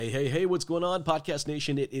Hey, what's going on, Podcast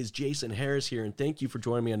Nation? It is Jason Harris here, and thank you for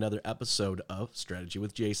joining me on another episode of Strategy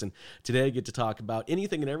with Jason. Today, I get to talk about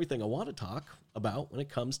anything and everything I want to talk about when it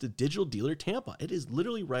comes to Digital Dealer Tampa. It is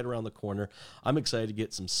literally right around the corner. I'm excited to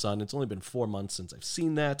get some sun. It's only been 4 months since I've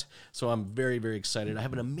seen that, so I'm very, very excited. I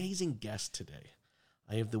have an amazing guest today.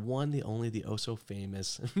 I have the one, the only, the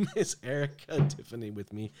oh-so-famous Miss Erica Tiffany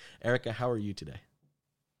with me. Erica, how are you today?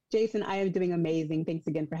 Jason, I am doing amazing. Thanks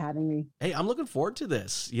again for having me. Hey, I'm looking forward to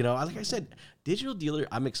this. You know, like I said, Digital Dealer,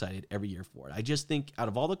 I'm excited every year for it. I just think out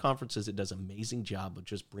of all the conferences, it does an amazing job of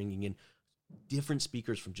just bringing in different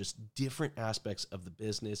speakers from just different aspects of the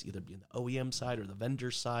business, either being the OEM side or the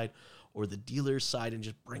vendor side or the dealer side, and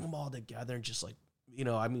just bring them all together and just like, you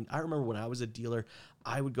know, I mean, I remember when I was a dealer,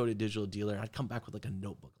 I would go to Digital Dealer and I'd come back with like a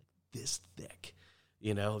notebook like this thick,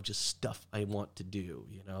 you know, of just stuff I want to do,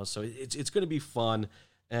 you know, so it's going to be fun.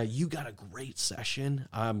 You got a great session.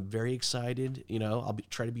 I'm very excited. You know, I'll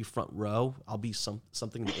try to be front row. I'll be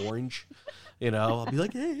something in orange. You know, I'll be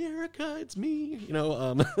like, hey, Erica, it's me. You know,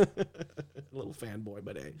 a little fanboy,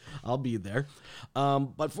 but hey, I'll be there.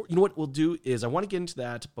 But you know what we'll do is I want to get into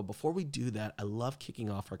that. But before we do that, I love kicking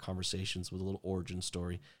off our conversations with a little origin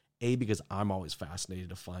story. Because I'm always fascinated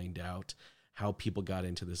to find out how people got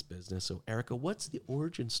into this business. So Erica, what's the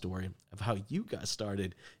origin story of how you got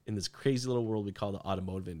started in this crazy little world we call the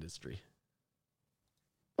automotive industry?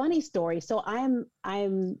 Funny story. So I'm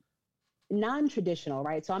non-traditional,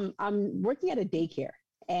 right? So I'm working at a daycare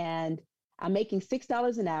and I'm making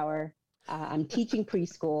 $6 an hour. I'm teaching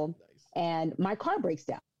preschool and my car breaks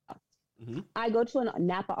down. Mm-hmm. I go to a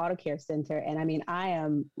Napa Auto Care Center and I mean, I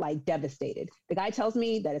am like devastated. The guy tells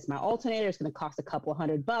me that it's my alternator. It's going to cost a couple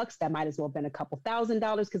 $100. That might as well have been a couple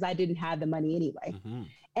 $1,000 because I didn't have the money anyway. Mm-hmm.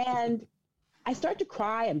 And I start to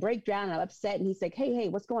cry and break down and I'm upset. And he's like, hey,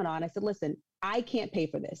 what's going on? I said, listen, I can't pay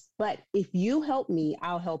for this, but if you help me,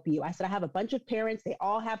 I'll help you. I said, I have a bunch of parents. They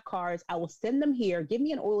all have cars. I will send them here. Give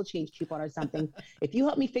me an oil change coupon or something. If you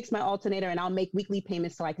help me fix my alternator and I'll make weekly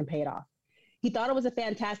payments so I can pay it off. He thought it was a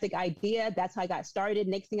fantastic idea. That's how I got started.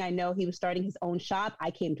 Next thing I know, he was starting his own shop.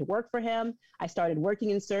 I came to work for him. I started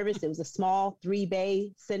working in service. It was a small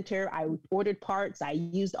 3-bay center. I ordered parts. I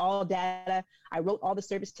used all data. I wrote all the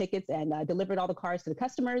service tickets and delivered all the cars to the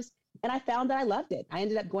customers. And I found that I loved it. I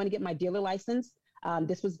ended up going to get my dealer license.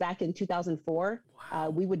 This was back in 2004. Wow.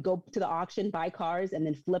 We would go to the auction, buy cars, and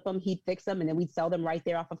then flip them. He'd fix them, and then we'd sell them right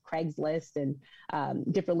there off of Craigslist and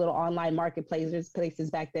different little online marketplaces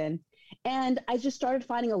back then. And I just started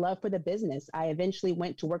finding a love for the business. I eventually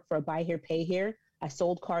went to work for a buy here, pay here. I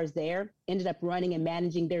sold cars there, ended up running and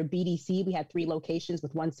managing their BDC. We had 3 locations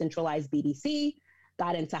with one centralized BDC,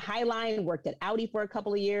 got into Highline, worked at Audi for a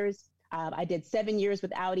couple of years. I did 7 years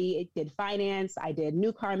with Audi, did finance, I did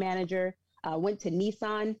new car manager, went to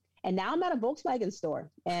Nissan, and now I'm at a Volkswagen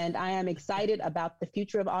store. And I am excited about the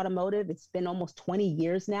future of automotive. It's been almost 20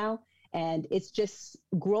 years now. And it's just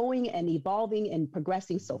growing and evolving and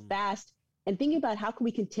progressing so fast. And thinking about how can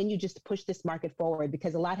we continue just to push this market forward,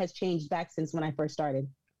 because a lot has changed back since when I first started.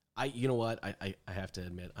 You know what? I have to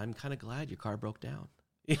admit, I'm kind of glad your car broke down.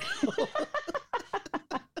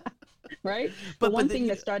 Right? But one thing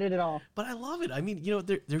that started it all. But I love it. I mean, you know,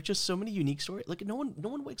 there are just so many unique stories. Like no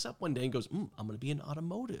one wakes up one day and goes, I'm going to be in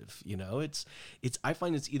automotive. You know, I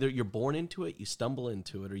find it's either you're born into it, you stumble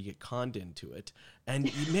into it, or you get conned into it.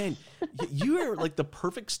 And man, you are like the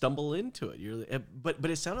perfect stumble into it. But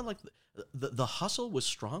it sounded like the hustle was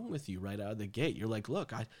strong with you right out of the gate. You're like,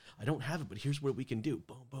 look, I don't have it, but here's what we can do.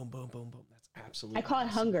 Boom, boom, boom, boom, boom. That's absolutely I call it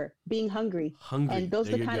hunger, being hungry. And those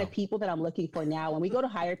are the kind of people that I'm looking for now. When we go to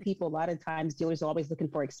hire people, a lot of times dealers are always looking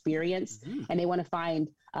for experience, and they want to find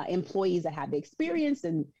employees that have the experience,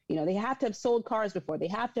 and you know, they have to have sold cars before, they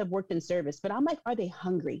have to have worked in service. But I'm like, are they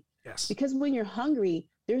hungry? Yes. Because when you're hungry,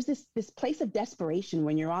 there's this place of desperation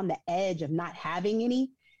when you're on the edge of not having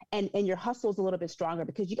any. And your hustle is a little bit stronger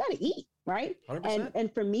because you got to eat, right? 100%.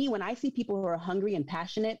 And for me, when I see people who are hungry and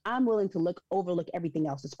passionate, I'm willing to overlook everything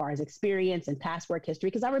else as far as experience and past work history,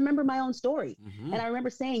 because I remember my own story. Mm-hmm. And I remember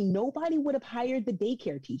saying nobody would have hired the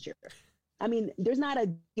daycare teacher. I mean, there's not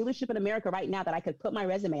a dealership in America right now that I could put my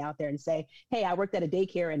resume out there and say, hey, I worked at a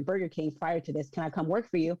daycare and Burger King prior to this. Can I come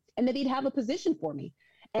work for you? And that he'd have a position for me.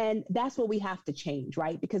 And that's what we have to change,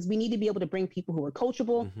 right? Because we need to be able to bring people who are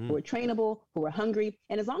coachable, who are trainable, who are hungry.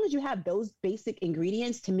 And as long as you have those basic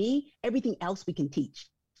ingredients, to me, everything else we can teach.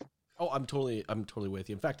 Oh, I'm totally with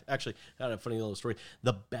you. In fact, actually, I had a funny little story.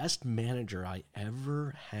 The best manager I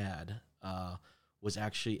ever had was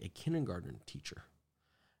actually a kindergarten teacher.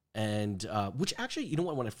 And which actually, you know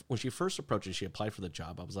what, when she first approached and she applied for the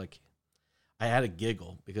job, I was like, I had a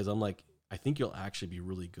giggle because I'm like, I think you'll actually be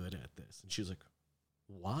really good at this. And she was like,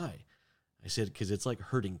 why? I said, because it's like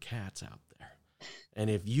herding cats out there. And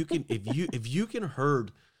if you can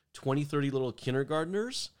herd 20, 30 little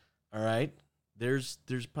kindergartners, all right, there's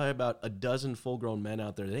probably about a dozen full-grown men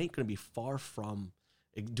out there that ain't going to be far from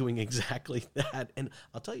doing exactly that. And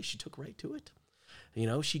I'll tell you, she took right to it. You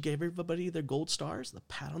know, she gave everybody their gold stars, the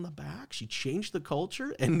pat on the back. She changed the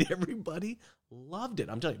culture, and everybody loved it.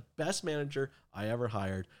 I'm telling you, best manager I ever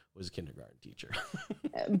hired was a kindergarten teacher.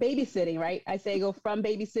 Babysitting, right? I say go from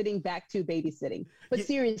babysitting back to babysitting. But yeah,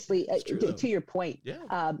 seriously, to your point,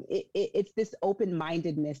 yeah. It's this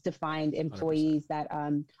open-mindedness to find employees 100%. That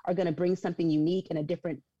are going to bring something unique and a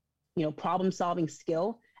different, problem-solving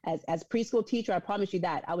skill. As preschool teacher, I promise you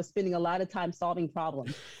that I was spending a lot of time solving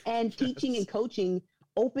problems and teaching and coaching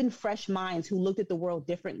open, fresh minds who looked at the world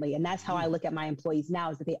differently. And that's how I look at my employees now,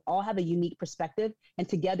 is that they all have a unique perspective, and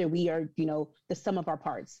together we are, the sum of our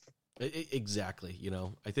parts. Exactly.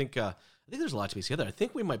 I think there's a lot to be said there. I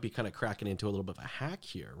think we might be kind of cracking into a little bit of a hack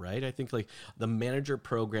here, right? I think like the manager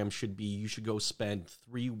program should be, you should go spend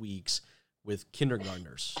 3 weeks with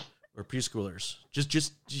kindergartners or preschoolers,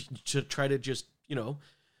 just to try to just,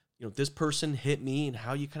 this person hit me, and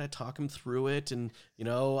how you kind of talk them through it. And,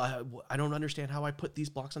 I don't understand how I put these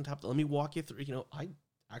blocks on top. Let me walk you through. I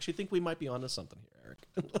actually think we might be onto something here,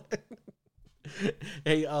 Eric.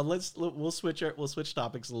 Hey, we'll switch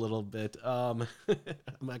topics a little bit. I'm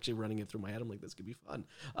actually running it through my head. I'm like, this could be fun.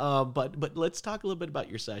 But let's talk a little bit about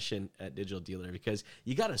your session at Digital Dealer, because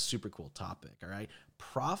you got a super cool topic. All right.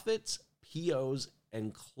 Profits, POs,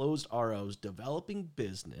 and closed ROs, developing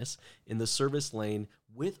business in the service lane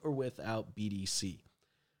with or without BDC.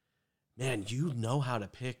 Man, you know how to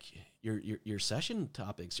pick your session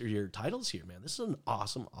topics or your titles here, man. This is an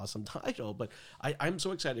awesome title, but I'm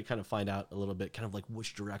so excited to kind of find out a little bit kind of like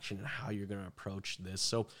which direction and how you're going to approach this.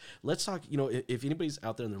 So let's talk, if anybody's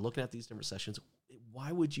out there and they're looking at these different sessions,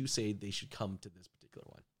 why would you say they should come to this particular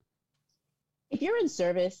one? If you're in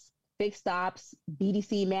service, fixed ops,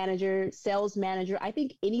 BDC manager, sales manager, I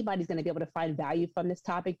think anybody's going to be able to find value from this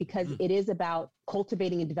topic, because it is about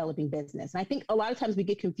cultivating and developing business. And I think a lot of times we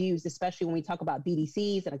get confused, especially when we talk about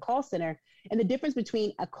BDCs and a call center, and the difference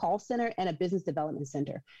between a call center and a business development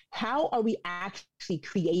center. How are we actually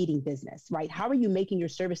creating business, right? How are you making your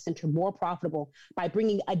service center more profitable by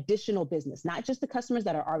bringing additional business, not just the customers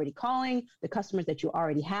that are already calling, the customers that you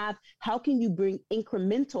already have? How can you bring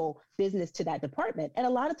incremental business to that department? And a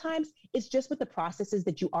lot of times it's just with the processes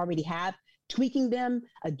that you already have, tweaking them,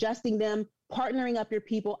 adjusting them, partnering up your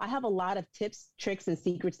people. I have a lot of tips, tricks, and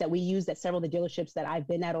secrets that we use at several of the dealerships that I've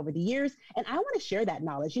been at over the years. And I want to share that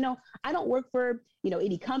knowledge. I don't work for,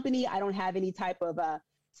 any company. I don't have any type of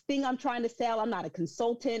thing I'm trying to sell. I'm not a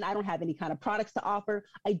consultant. I don't have any kind of products to offer.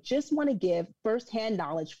 I just want to give firsthand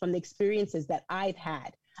knowledge from the experiences that I've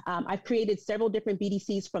had. I've created several different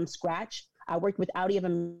BDCs from scratch. I worked with Audi of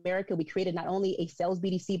America. We created not only a sales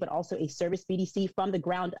BDC, but also a service BDC from the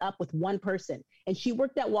ground up with one person. And she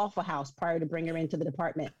worked at Waffle House prior to bringing her into the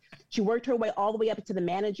department. She worked her way all the way up to the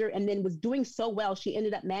manager, and then was doing so well, she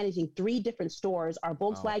ended up managing 3 different stores, our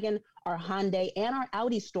Volkswagen, our Hyundai, and our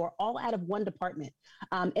Audi store, all out of one department.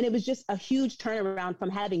 And it was just a huge turnaround from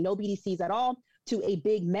having no BDCs at all to a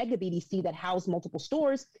big mega BDC that housed multiple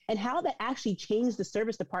stores, and how that actually changed the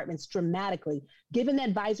service departments dramatically, giving the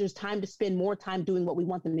advisors time to spend more time doing what we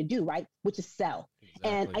want them to do, right? Which is sell.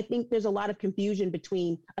 Exactly. And I think there's a lot of confusion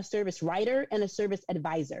between a service writer and a service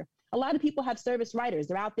advisor. A lot of people have service writers.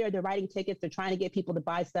 They're out there, they're writing tickets, they're trying to get people to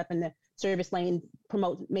buy stuff in the service lane,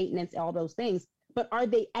 promote maintenance, all those things. But are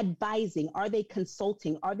they advising? Are they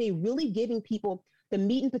consulting? Are they really giving people the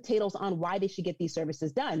meat and potatoes on why they should get these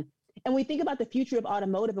services done? And we think about the future of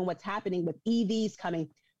automotive and what's happening with EVs coming.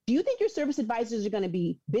 Do you think your service advisors are going to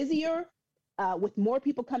be busier with more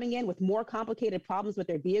people coming in with more complicated problems with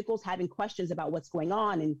their vehicles, having questions about what's going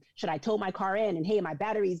on, and should I tow my car in, and hey, my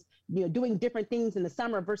battery's doing different things in the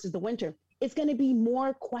summer versus the winter? It's going to be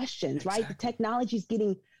more questions, exactly. Right? The technology is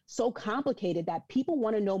getting so complicated that people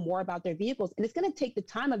want to know more about their vehicles, and it's going to take the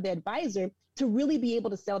time of the advisor to really be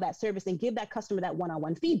able to sell that service and give that customer that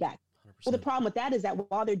one-on-one feedback. 100%. Well, the problem with that is that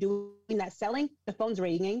while they're doing that selling, the phone's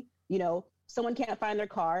ringing, someone can't find their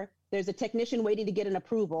car. There's a technician waiting to get an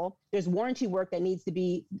approval. There's warranty work that needs to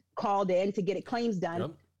be called in to get it claims done.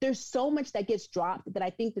 Yep. There's so much that gets dropped that I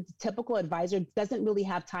think that the typical advisor doesn't really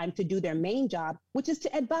have time to do their main job, which is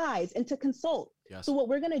to advise and to consult. Yes. So what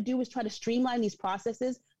we're going to do is try to streamline these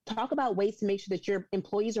processes, talk about ways to make sure that your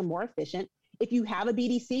employees are more efficient. If you have a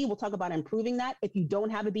BDC, we'll talk about improving that. If you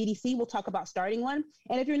don't have a BDC, we'll talk about starting one.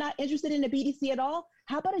 And if you're not interested in a BDC at all,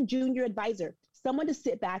 how about a junior advisor? someone to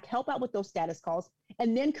sit back, help out with those status calls,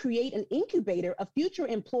 and then create an incubator of future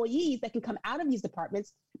employees that can come out of these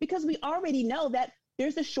departments, because we already know that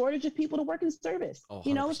there's a shortage of people to work in service,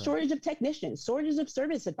 shortage of technicians, shortage of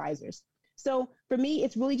service advisors. So for me,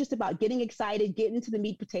 it's really just about getting excited, getting to the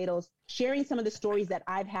meat potatoes, sharing some of the stories that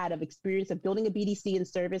I've had of experience of building a BDC in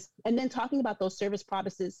service, and then talking about those service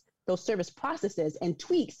processes and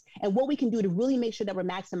tweaks and what we can do to really make sure that we're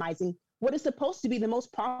maximizing what is supposed to be the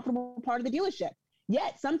most profitable part of the dealership.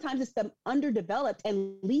 Yet sometimes it's the underdeveloped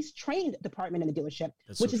and least trained department in the dealership,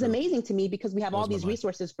 which is amazing to me, because we have all these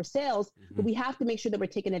resources for sales, but we have to make sure that we're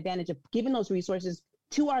taking advantage of giving those resources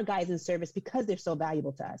to our guys in service because they're so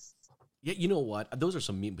valuable to us. Yeah, you know what? Those are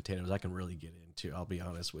some meat and potatoes I can really get into. I'll be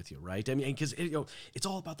honest with you, right? I mean, because it's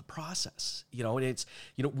all about the process, and it's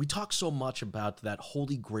we talk so much about that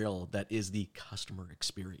holy grail that is the customer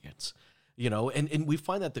experience, and we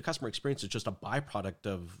find that the customer experience is just a byproduct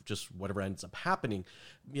of just whatever ends up happening.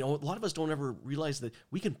 A lot of us don't ever realize that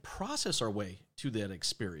we can process our way to that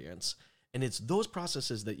experience. And it's those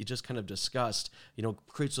processes that you just kind of discussed,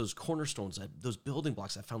 creates those cornerstones, those building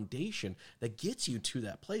blocks, that foundation that gets you to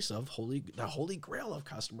that place of the holy grail of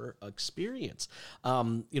customer experience.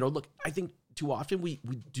 Look, I think too often we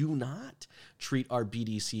do not treat our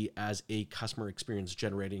BDC as a customer experience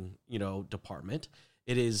generating, department.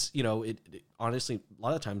 It is, honestly, a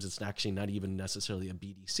lot of times it's actually not even necessarily a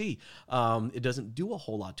BDC. It doesn't do a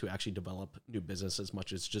whole lot to actually develop new business as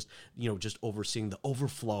much as just overseeing the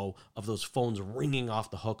overflow of those phones ringing off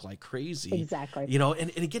the hook like crazy. Exactly.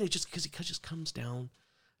 And again, it just comes down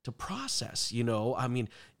to process, I mean,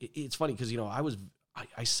 it's funny because,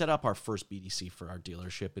 I set up our first BDC for our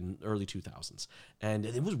dealership in early 2000s, and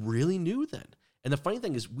it was really new then. And the funny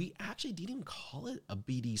thing is, we actually didn't even call it a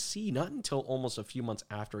BDC, not until almost a few months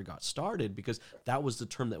after it got started, because that was the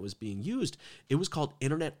term that was being used. It was called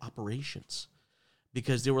Internet Operations,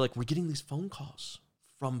 because they were like, we're getting these phone calls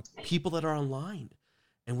from people that are online,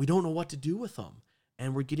 and we don't know what to do with them.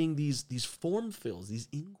 And we're getting these form fills, these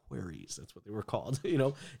inquiries, that's what they were called,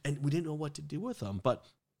 and we didn't know what to do with them. But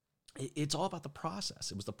it's all about the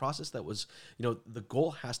process. It was the process that was, the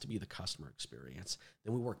goal has to be the customer experience.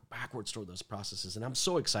 Then we work backwards toward those processes. And I'm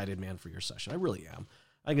so excited, man, for your session. I really am.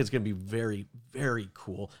 I think it's going to be very, very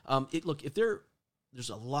cool. There's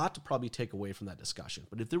a lot to probably take away from that discussion,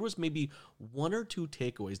 but if there was maybe one or two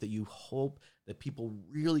takeaways that you hope that people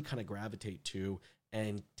really kind of gravitate to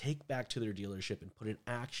and take back to their dealership and put an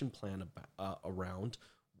action plan around,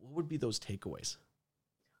 what would be those takeaways?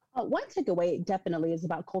 One takeaway definitely is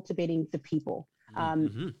about cultivating the people.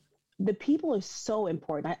 The people are so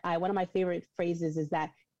important. One of my favorite phrases is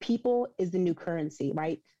that people is the new currency,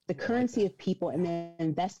 right? The currency of people and the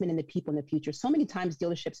investment in the people in the future. So many times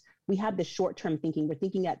dealerships, we have this short-term thinking. We're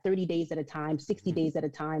thinking at 30 days at a time, 60 days at a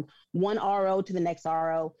time, one RO to the next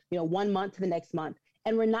RO, 1 month to the next month.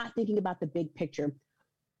 And we're not thinking about the big picture.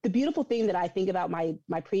 The beautiful thing that I think about my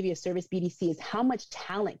previous service BDC is how much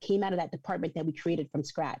talent came out of that department that we created from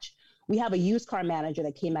scratch. We have a used car manager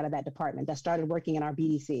that came out of that department that started working in our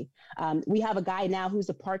BDC. We have a guy now who's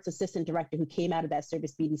a parts assistant director who came out of that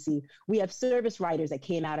service BDC. We have service writers that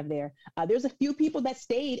came out of there. There's a few people that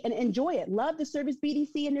stayed and enjoy it, love the service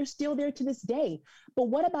BDC, and they're still there to this day. But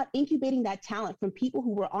what about incubating that talent from people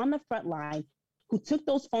who were on the front line, who took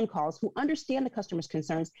those phone calls, who understand the customer's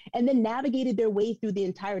concerns, and then navigated their way through the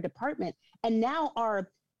entire department, and now are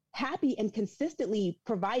happy and consistently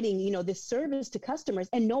providing, this service to customers,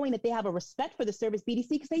 and knowing that they have a respect for the service BDC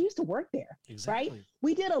because they used to work there, right?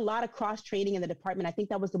 We did a lot of cross training in the department. I think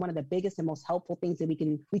that was one of the biggest and most helpful things that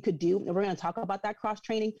we could do. And we're going to talk about that cross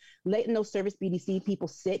training, letting those service BDC people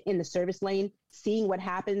sit in the service lane, seeing what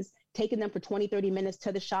happens, taking them for 20, 30 minutes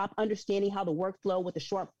to the shop, understanding how the workflow with the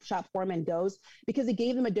shop foreman goes, because it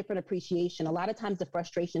gave them a different appreciation. A lot of times the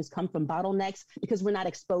frustrations come from bottlenecks because we're not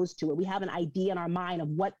exposed to it. We have an idea in our mind of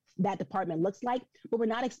what that department looks like, but we're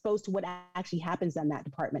not exposed to what actually happens in that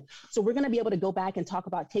department. So we're going to be able to go back and talk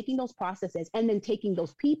about taking those processes and then taking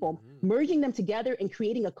those people, merging them together and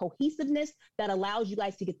creating a cohesiveness that allows you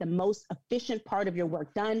guys to get the most efficient part of your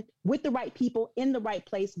work done with the right people in the right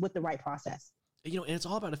place with the right process. And it's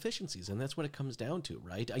all about efficiencies, and that's what it comes down to,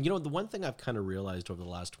 right? The one thing I've kind of realized over the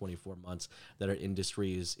last 24 months that our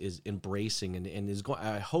industry is embracing and is going,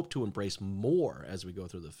 I hope to embrace more as we go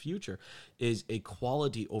through the future, is a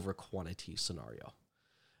quality over quantity scenario.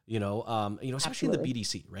 Especially Absolutely. in the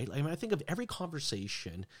BDC, right? I think of every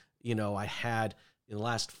conversation, I had in the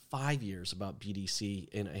last 5 years about BDC,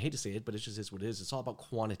 and I hate to say it, but it just is what it is. It's all about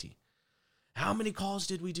quantity. How many calls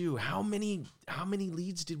did we do? How many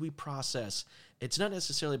leads did we process? It's not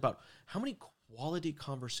necessarily about how many quality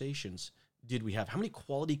conversations did we have? How many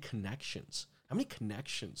quality connections? how many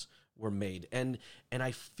connections were made. And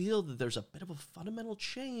I feel that there's a bit of a fundamental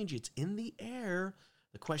change. It's in the air.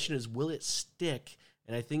 The question is, will it stick?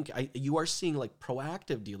 And I think you are seeing like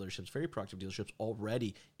proactive dealerships, very proactive dealerships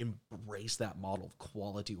already embrace that model of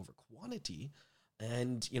quality over quantity.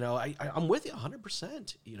 And, you know, I'm with you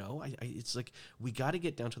 100%. You know, it's like we got to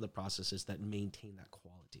get down to the processes that maintain that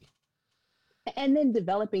quality. And then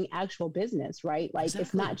developing actual business, right? Like Exactly.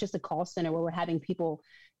 It's not just a call center where we're having people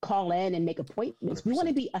call in and make appointments. 100%. We want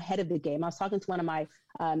to be ahead of the game. I was talking to one of my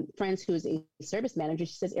friends who's a service manager.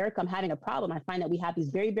 She says, Erica, I'm having a problem. I find that we have these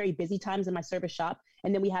very, very busy times in my service shop.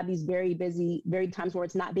 And then we have these very busy, very times where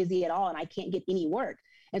it's not busy at all and I can't get any work.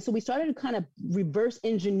 And so we started to kind of reverse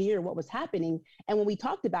engineer what was happening. And when we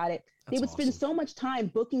talked about it, they would spend so much time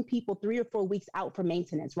booking people 3 or 4 weeks out for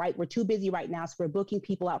maintenance, right? We're too busy right now, so we're booking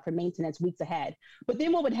people out for maintenance weeks ahead. But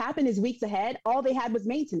then what would happen is weeks ahead, all they had was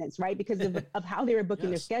maintenance, right? Because of how they were booking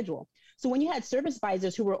their schedule. So when you had service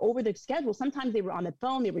advisors who were over their schedule, sometimes they were on the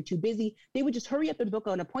phone, they were too busy. They would just hurry up and book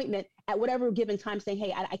an appointment at whatever given time saying,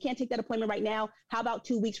 hey, I can't take that appointment right now. How about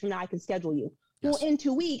 2 weeks from now I can schedule you? Yes. Well, in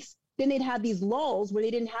 2 weeks, then they'd have these lulls where they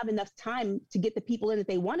didn't have enough time to get the people in that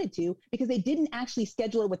they wanted to because they didn't actually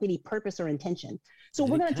schedule it with any purpose or intention. So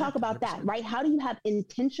we're going to talk about 100%. That, right? How do you have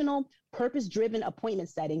intentional, purpose-driven appointment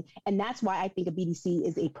setting? And that's why I think a BDC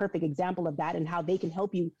is a perfect example of that and how they can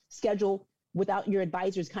help you schedule without your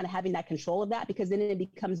advisors kind of having that control of that, because then it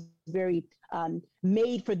becomes very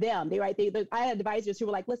made for them. I had advisors who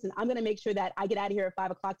were like, listen, I'm going to make sure that I get out of here at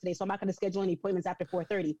 5 o'clock today, so I'm not going to schedule any appointments after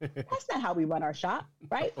 4:30. That's not how we run our shop,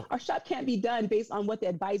 right? Our shop can't be done based on what the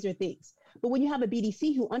advisor thinks. But when you have a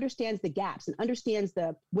BDC who understands the gaps and understands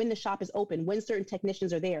when the shop is open, when certain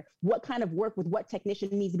technicians are there, what kind of work with what technician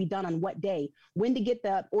needs to be done on what day, when to get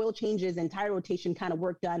the oil changes and tire rotation kind of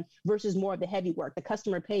work done versus more of the heavy work, the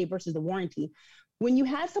customer pay versus the warranty. When you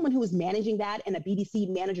have someone who is managing that and a BDC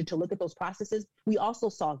manager to look at those processes, we also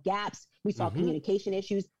saw gaps. We saw communication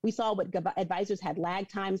issues. We saw what advisors had lag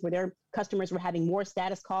times where their customers were having more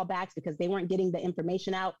status callbacks because they weren't getting the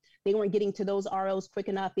information out. They weren't getting to those ROs quick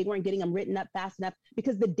enough. They weren't getting them written up fast enough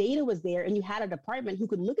because the data was there and you had a department who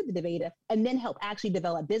could look at the data and then help actually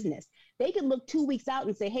develop business. They could look 2 weeks out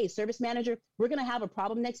and say, hey, service manager, we're going to have a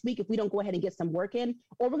problem next week if we don't go ahead and get some work in,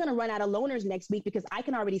 or we're going to run out of loaners next week because I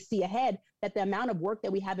can already see ahead that the amount of work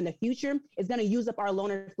that we have in the future is going to use up our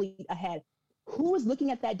loaner fleet ahead. Who is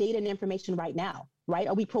looking at that data and information right now, right?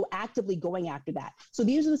 Are we proactively going after that? So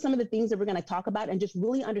these are some of the things that we're going to talk about, and just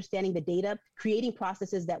really understanding the data, creating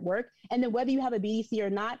processes that work. And then whether you have a BDC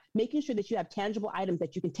or not, making sure that you have tangible items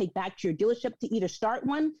that you can take back to your dealership to either start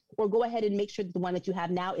one or go ahead and make sure that the one that you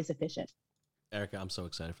have now is efficient. Erica, I'm so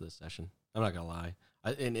excited for this session. I'm not going to lie.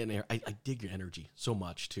 I dig your energy so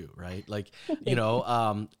much too, right? Like, you know,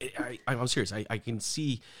 I'm serious. I can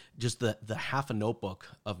see just the half a notebook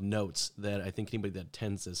of notes that I think anybody that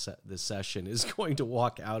attends this session is going to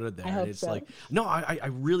walk out of there. I hope it's so. Like, no, I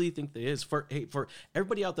really think there is for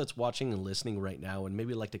everybody out that's watching and listening right now, and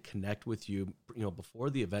maybe like to connect with you, you know, before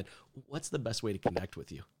the event. What's the best way to connect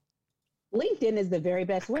with you? LinkedIn is the very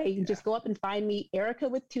best way. You can just go up and find me, Erica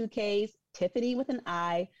with 2 Ks, Tiffany with an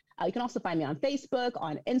I. You can also find me on Facebook,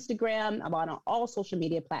 on Instagram. I'm on all social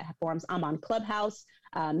media platforms. I'm on Clubhouse.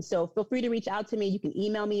 So feel free to reach out to me. You can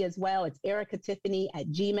email me as well. It's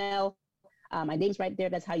ericatiffany@gmail.com. My name's right there.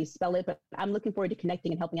 That's how you spell it. But I'm looking forward to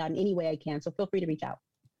connecting and helping out in any way I can. So feel free to reach out.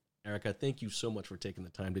 Erica, thank you so much for taking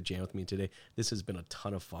the time to jam with me today. This has been a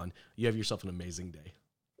ton of fun. You have yourself an amazing day.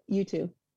 You too.